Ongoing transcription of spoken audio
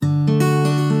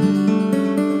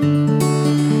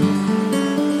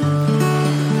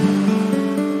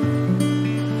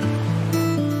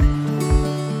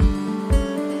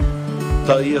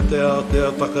ia te a, te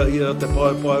ataka ia te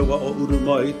pai pai wa o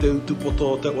uruma I te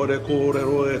utupoto te ore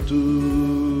kōrero e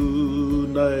tū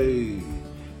nei.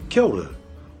 Kia ora.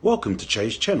 Welcome to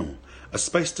Chay's Channel, a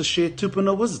space to share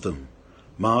tupuna wisdom,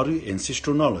 Māori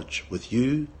ancestral knowledge with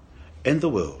you and the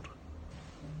world.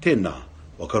 Tēnā,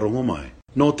 wakarongo mai.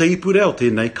 Nō te ipureo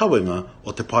tēnei kawenga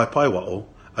o te pai pai wa o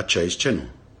a Chay's Channel.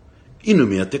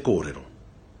 Inumia te kōrero.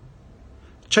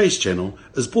 Chay's Channel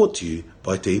is brought to you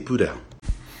by Te Ipureo.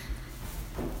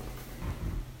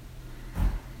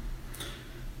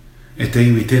 E te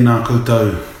iwi tēnā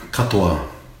koutou katoa.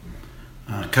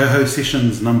 Coho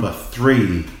sessions number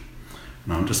 3.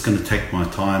 And I'm just going to take my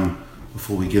time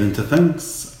before we get into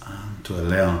things to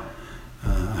allow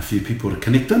a few people to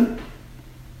connect in.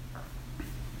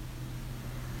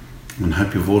 And I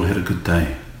hope you've all had a good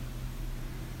day.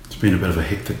 It's been a bit of a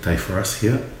hectic day for us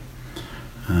here.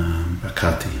 But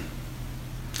kāti.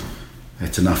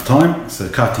 That's enough time. So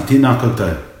kāti tēnā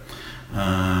koutou.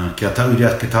 Kia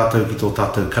tauria ki tātou ki tō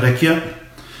tātou karakia.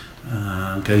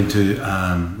 Going to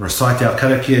recite our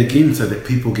karakia again so that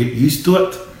people get used to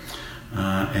it.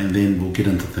 And then we'll get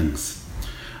into things.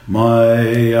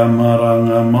 Mai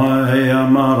amaranga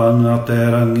te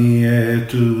rangi e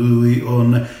tui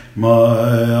one.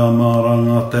 Mai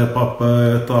amaranga te papa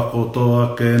e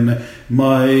takotoa kene.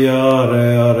 Mai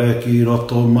are ki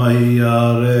roto, mai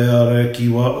are ki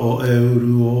wa o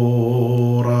euru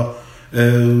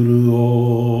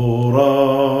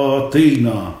ora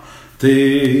tīna.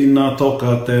 Tīna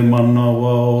toka te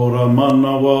manawa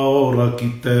ora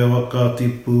ki te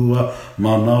wakatipua,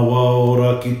 manawa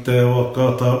ora ki te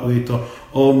wakatauito,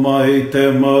 o mai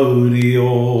te mauri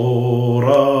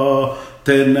ora.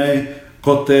 Tēnei,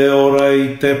 ko te ora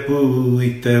I te pū,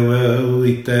 I te weu,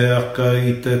 I te aka,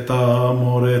 I te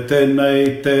tāmore.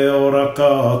 Tēnei te ora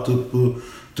ka tupu,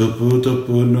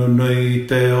 tupu nunei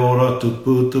te ora,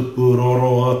 tupu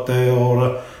roroa te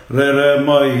ora. Rere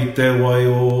mai te wai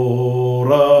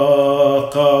ora,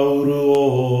 kauru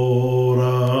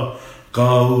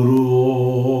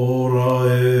ora e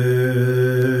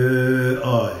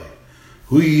ai.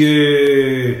 Hui e,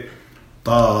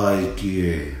 tai ki e.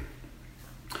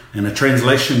 And a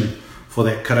translation for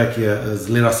that karakia is,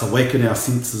 let us awaken our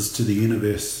senses to the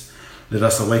universe. Let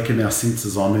us awaken our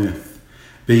senses on earth,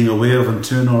 being aware of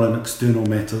internal and external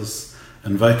matters,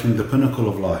 invoking the pinnacle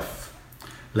of life.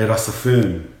 Let us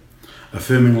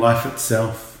affirming life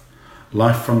itself,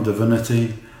 life from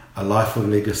divinity, a life of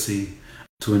legacy,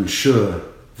 to ensure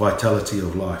vitality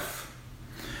of life.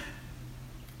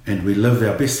 And we live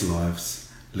our best lives,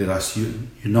 let us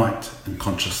unite in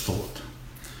conscious thought.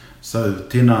 So,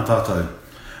 tēnā tātou.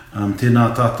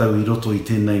 Tēnā tātou I roto I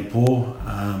tēnei pō.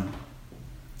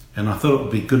 And I thought it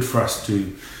would be good for us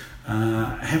to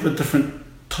have a different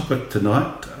topic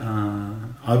tonight.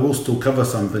 I will still cover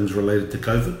some things related to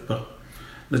COVID, but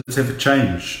let's have a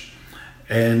change.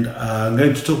 And I'm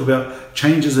going to talk about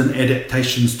changes and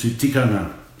adaptations to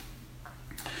tikanga.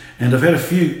 And I've had a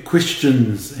few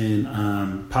questions and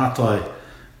pātai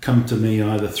come to me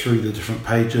either through the different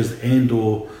pages and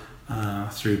or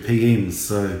through PMs.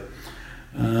 So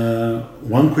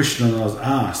one question I was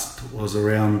asked was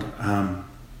around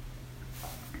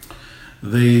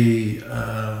the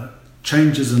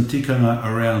changes in tikanga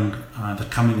around the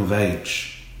coming of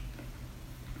age.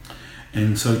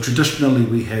 And so traditionally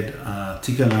we had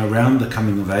tikanga around the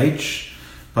coming of age,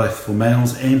 both for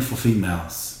males and for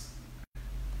females.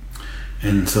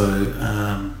 And so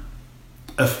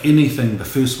if anything, the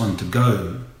first one to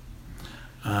go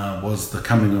was the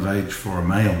coming of age for a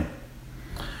male.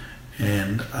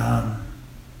 And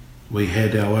we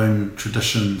had our own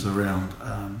traditions around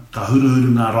ka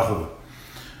huruhuru ngā raho,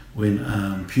 when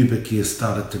pubic hair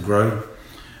started to grow,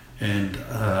 and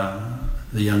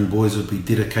the young boys would be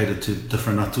dedicated to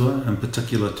different atua, in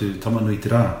particular to Tamanui Te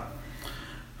Rā,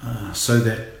 so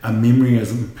that a memory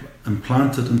is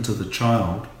implanted into the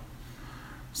child,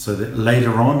 so that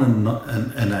later on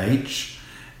in age,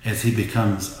 as he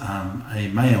becomes a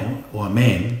male or a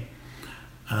man,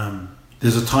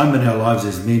 there's a time in our lives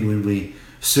as men when we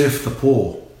surf the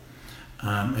pō,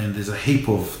 and there's a heap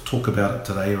of talk about it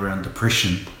today around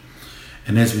depression.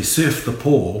 And as we surf the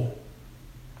pō,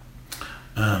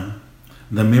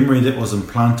 the memory that was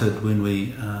implanted when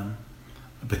we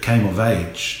became of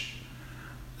age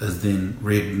is then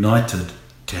reignited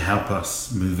to help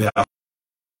us move out.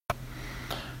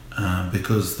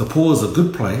 Because the pō is a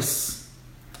good place,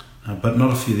 but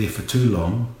not if you're there for too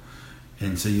long,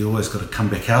 and so you always got to come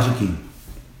back out again.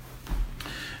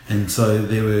 And so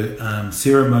there were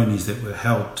ceremonies that were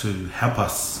held to help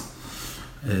us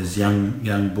as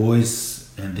young boys,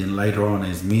 and then later on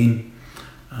as men,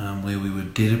 where we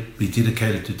would be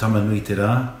dedicated to Tamanui Te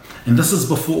Rā. And this is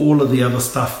before all of the other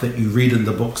stuff that you read in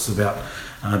the books about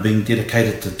being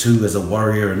dedicated to Tu as a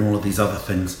warrior and all of these other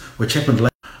things, which happened later.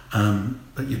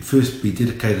 But you'd first be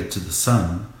dedicated to the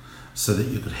sun so that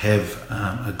you could have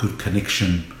a good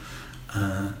connection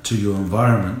to your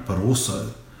environment, but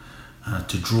also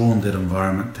to draw on that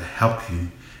environment to help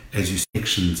you as you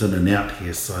sections in and out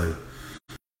here, so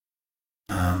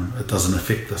it doesn't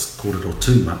affect this kōrero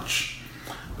too much.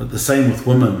 But the same with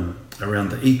women around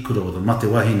the ikura or the mate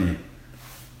wahine.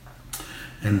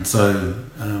 And so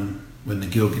when the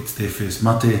girl gets their first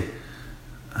mate,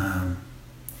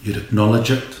 you'd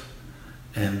acknowledge it,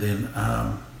 and then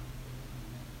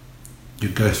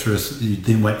you'd go through, you'd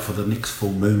then wait for the next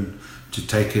full moon to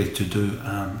take her to do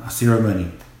a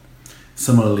ceremony.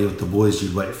 Similarly with the boys,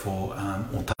 you'd wait for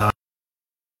otani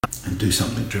and do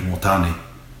something during otani.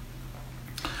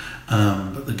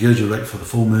 But the girls, you'd wait for the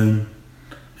full moon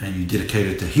and you dedicate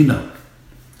her to Hina,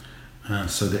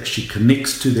 so that she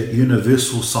connects to that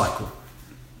universal cycle.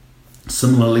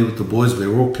 Similarly with the boys,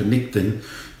 we're all connecting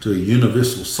to a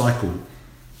universal cycle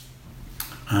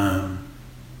that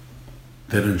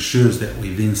ensures that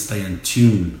we then stay in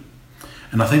tune.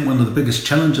 And I think one of the biggest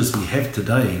challenges we have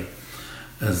today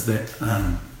is that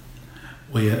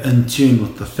we are in tune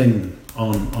with the thing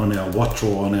on our watch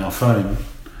or on our phone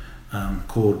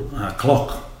called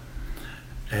clock.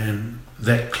 And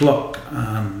that clock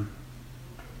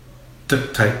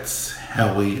dictates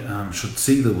how we should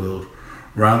see the world,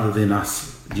 rather than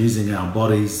us using our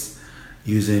bodies,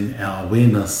 using our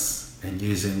awareness, and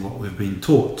using what we've been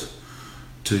taught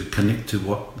to connect to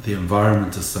what the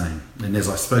environment is saying. And as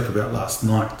I spoke about last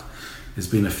night, there's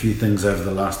been a few things over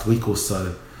the last week or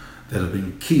so that have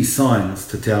been key signs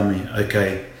to tell me,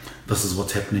 okay, this is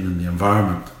what's happening in the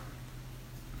environment.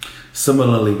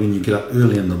 Similarly, when you get up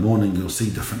early in the morning, you'll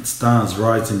see different stars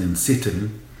rising and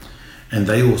setting, and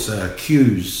they also are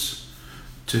cues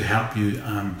to help you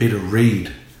better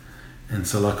read. And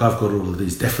so like I've got all of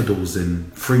these daffodils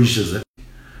and freesias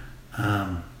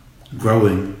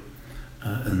growing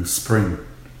in spring.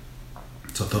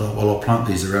 So I thought, well, I'll plant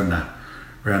these around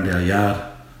our yard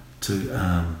to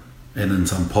and in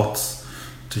some pots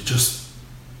to just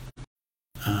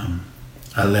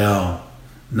allow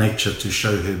nature to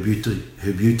show her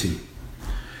beauty.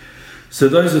 So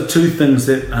those are two things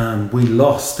that we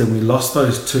lost, and we lost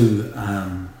those two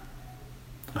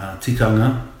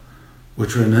tikanga,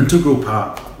 which are an integral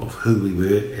part of who we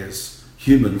were as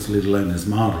humans, let alone as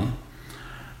Māori,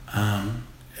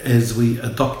 as we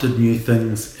adopted new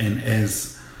things, and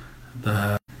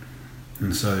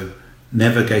so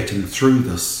navigating through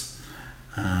this,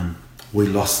 we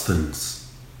lost things.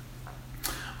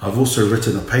 I've also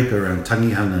written a paper around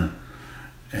tangihanga,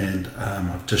 and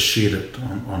I've just shared it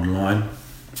online.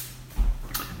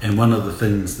 And one of the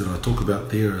things that I talk about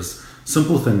there is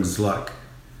simple things like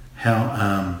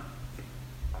how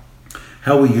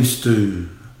we used to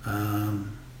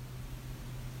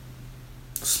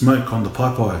smoke on the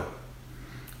paipai.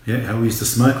 Yeah, how we used to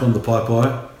smoke on the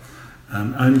paipai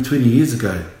only 20 years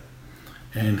ago,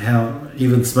 and how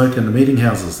even smoke in the meeting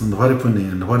houses in the Haurepuni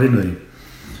and the Wharenui,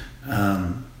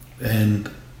 and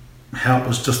how it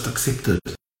was just accepted,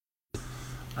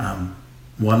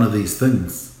 one of these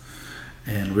things.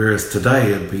 And whereas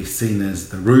today it'd be seen as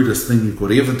the rudest thing you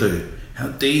could ever do. How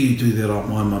dare you do that on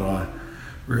my marae?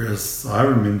 Whereas I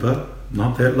remember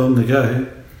not that long ago,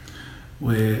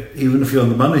 where even if you're on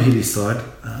the Manuhiri side,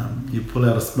 you pull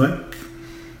out a smoke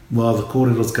while the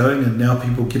kōrero's going, and now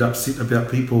people get upset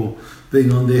about people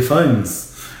being on their phones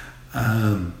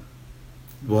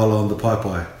while on the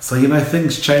paipai. So, you know,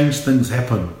 things change, things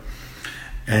happen.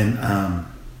 And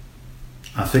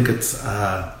I think it's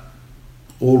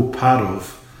all part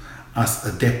of us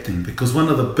adapting, because one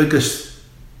of the biggest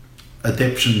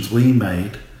adaptations we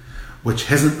made, which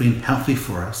hasn't been healthy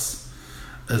for us,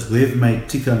 is we've made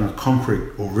tikanga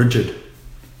concrete or rigid.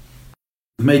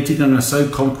 We've made tikanga so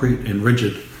concrete and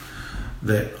rigid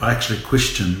that I actually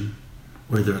question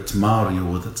whether it's Māori or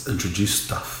whether it's introduced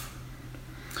stuff.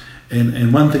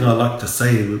 And one thing I like to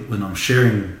say when I'm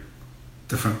sharing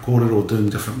different kōrero or doing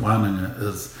different wānanga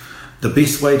is the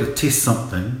best way to test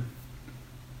something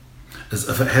is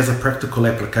if it has a practical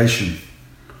application,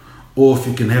 or if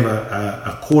you can have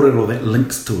a kōrero that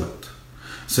links to it.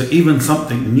 So even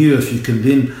something new, if you can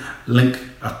then link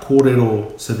a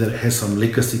kōrero so that it has some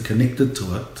legacy connected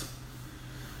to it,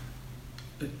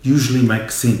 it usually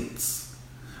makes sense.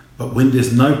 But when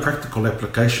there's no practical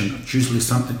application, it's usually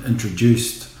something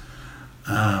introduced,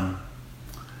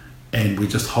 and we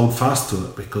just hold fast to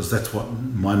it because that's what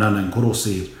my nana and koro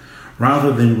said,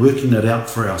 rather than working it out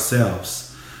for ourselves.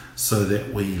 so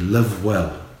that we live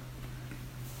well.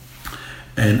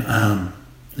 And,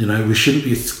 we shouldn't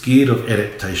be scared of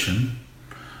adaptation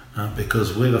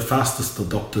because we're the fastest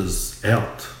adopters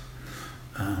out.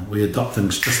 We adopt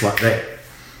things just like that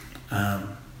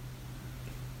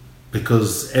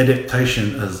because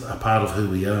adaptation is a part of who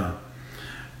we are.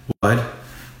 Right?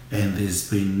 And there's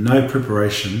been no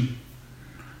preparation,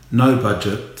 no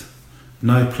budget,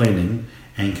 no planning,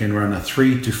 and can run a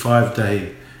 3 to 5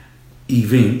 day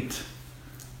event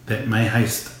that may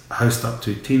host up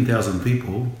to 10,000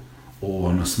 people, or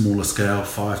on a smaller scale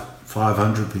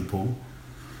 500 people,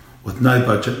 with no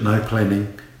budget, no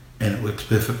planning, and it works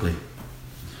perfectly.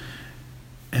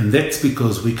 And that's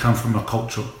because we come from a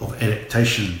culture of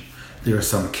adaptation. There are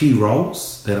some key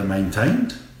roles that are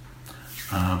maintained,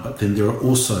 but then there are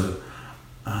also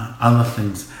other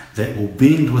things that will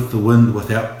bend with the wind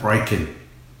without breaking.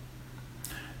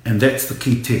 And that's the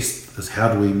key test, is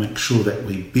how do we make sure that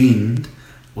we bend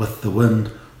with the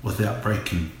wind without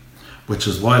breaking, which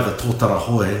is why the tōtara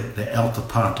hoe, the outer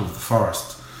part of the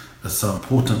forest, is so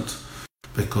important,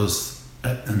 because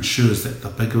it ensures that the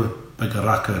bigger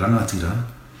raka rangatira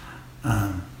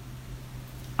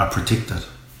are protected.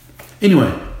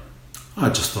 Anyway, I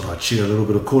just thought I'd share a little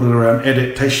bit of kōrero around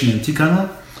adaptation in tikanga,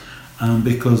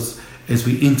 because as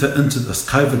we enter into this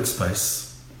COVID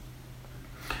space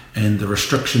and the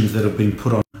restrictions that have been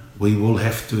put on, we will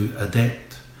have to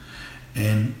adapt.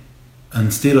 And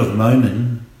instead of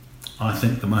moaning, I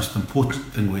think the most important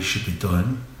thing we should be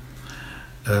doing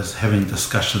is having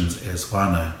discussions as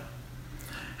whānau.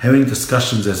 Having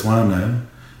discussions as whānau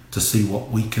to see what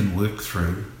we can work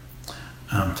through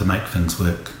to make things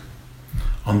work.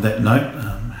 On that note,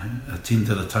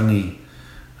 attended a tangi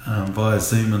via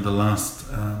Zoom in the last,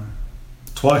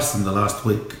 twice in the last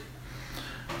week.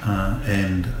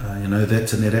 And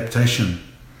that's an adaptation.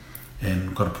 And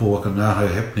we've got a pōwaka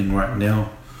ngāhau happening right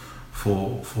now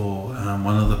for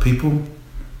one of the people,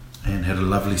 and had a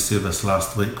lovely service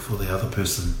last week for the other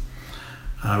person.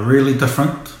 Really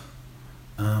different,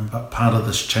 but part of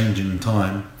this changing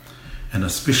time, and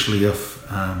especially if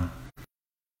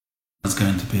it's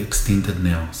going to be extended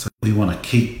now. So we want to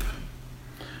keep,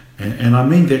 and I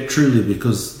mean that truly,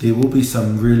 because there will be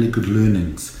some really good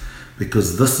learnings,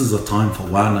 because this is a time for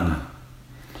wānanga.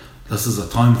 This is a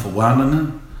time for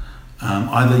wānanga,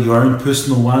 either your own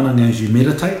personal wānanga as you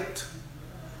meditate,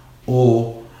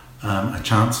 or a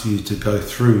chance for you to go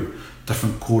through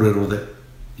different kōrero that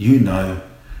you know,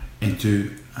 and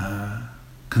to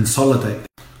consolidate.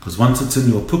 Because once it's in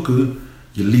your puku,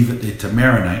 you leave it there to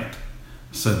marinate,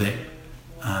 so that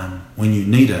when you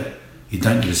need it, you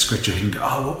don't need to scratch your head and go,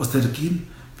 oh, what was that again?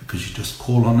 Because you just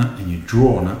call on it and you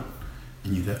draw on it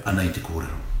and you go, anei te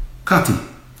kōrero. Kati,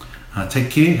 take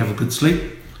care, have a good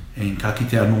sleep, and ka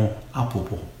kite anō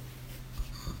apopo.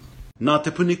 Nā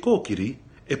Te Puni Kōkiri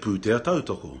e Pūtea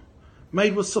Tautoko,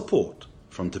 made with support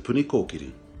from Te Puni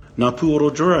Kōkiri. Nā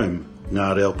Puoro Jerome,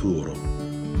 Ngā Reo Puoro.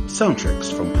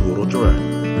 Soundtracks from Puoro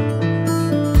Jerome.